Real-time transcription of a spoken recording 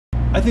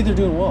I think they're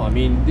doing well. I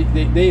mean,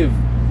 they have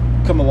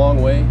come a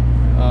long way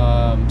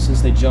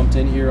since they jumped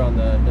in here on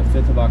the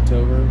 5th of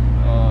October.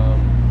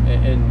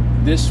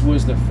 And this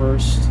was the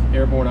first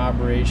airborne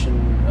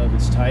operation of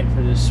its type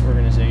for this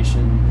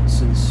organization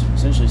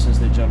essentially since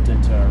they jumped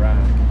into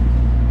Iraq.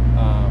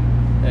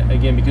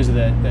 Again, because of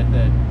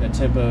that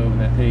tempo and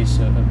that pace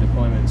of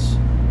deployments,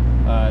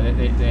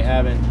 they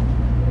haven't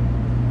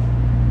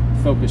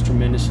focused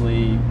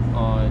tremendously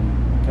on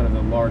kind of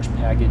the large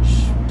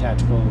package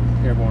tactical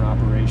airborne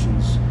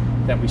operations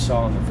that we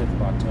saw on the 5th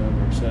of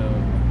October.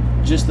 So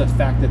just the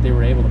fact that they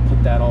were able to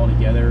put that all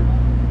together,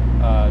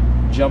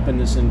 jump in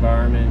this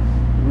environment,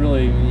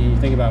 really when you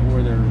think about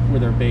where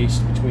they're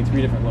based between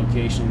 3 different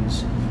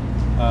locations,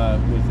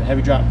 with the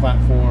heavy drop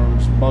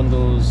platforms,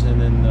 bundles,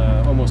 and then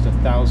almost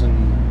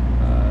 1,000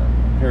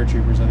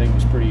 paratroopers, I think it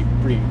was pretty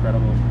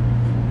incredible.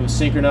 It was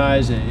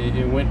synchronized.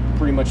 It went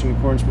pretty much in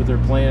accordance with their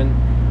plan.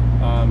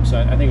 So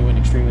I think it went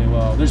extremely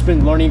well. There's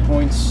been learning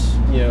points,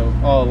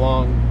 all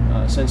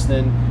along since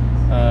then.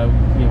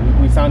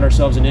 We found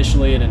ourselves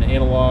initially in an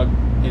analog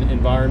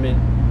environment.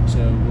 So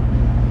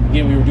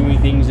again, we were doing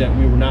things that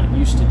we were not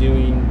used to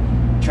doing,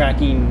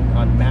 tracking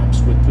on maps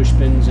with push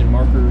pins and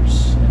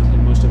markers,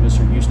 and most of us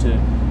are used to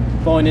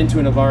falling into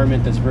an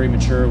environment that's very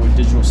mature with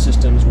digital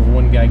systems where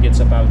one guy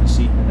gets up out of the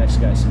seat and the next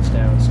guy sits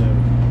down. So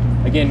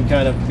again,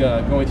 kind of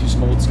going through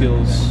some old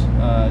skills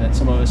that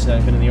some of us that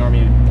have been in the Army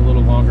a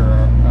little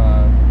longer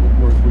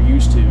we're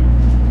used to.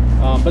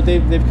 But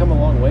they've come a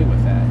long way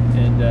with that,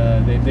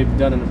 and they've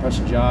done an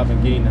impressive job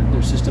in getting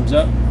their systems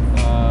up,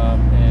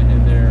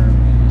 and they're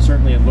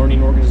certainly a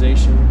learning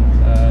organization.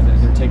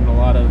 They're taking a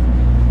lot of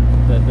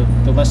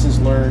the lessons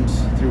learned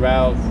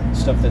throughout,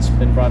 stuff that's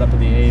been brought up in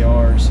the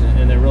ARs,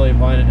 and they're really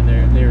applying it,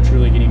 and they're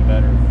truly getting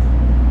better.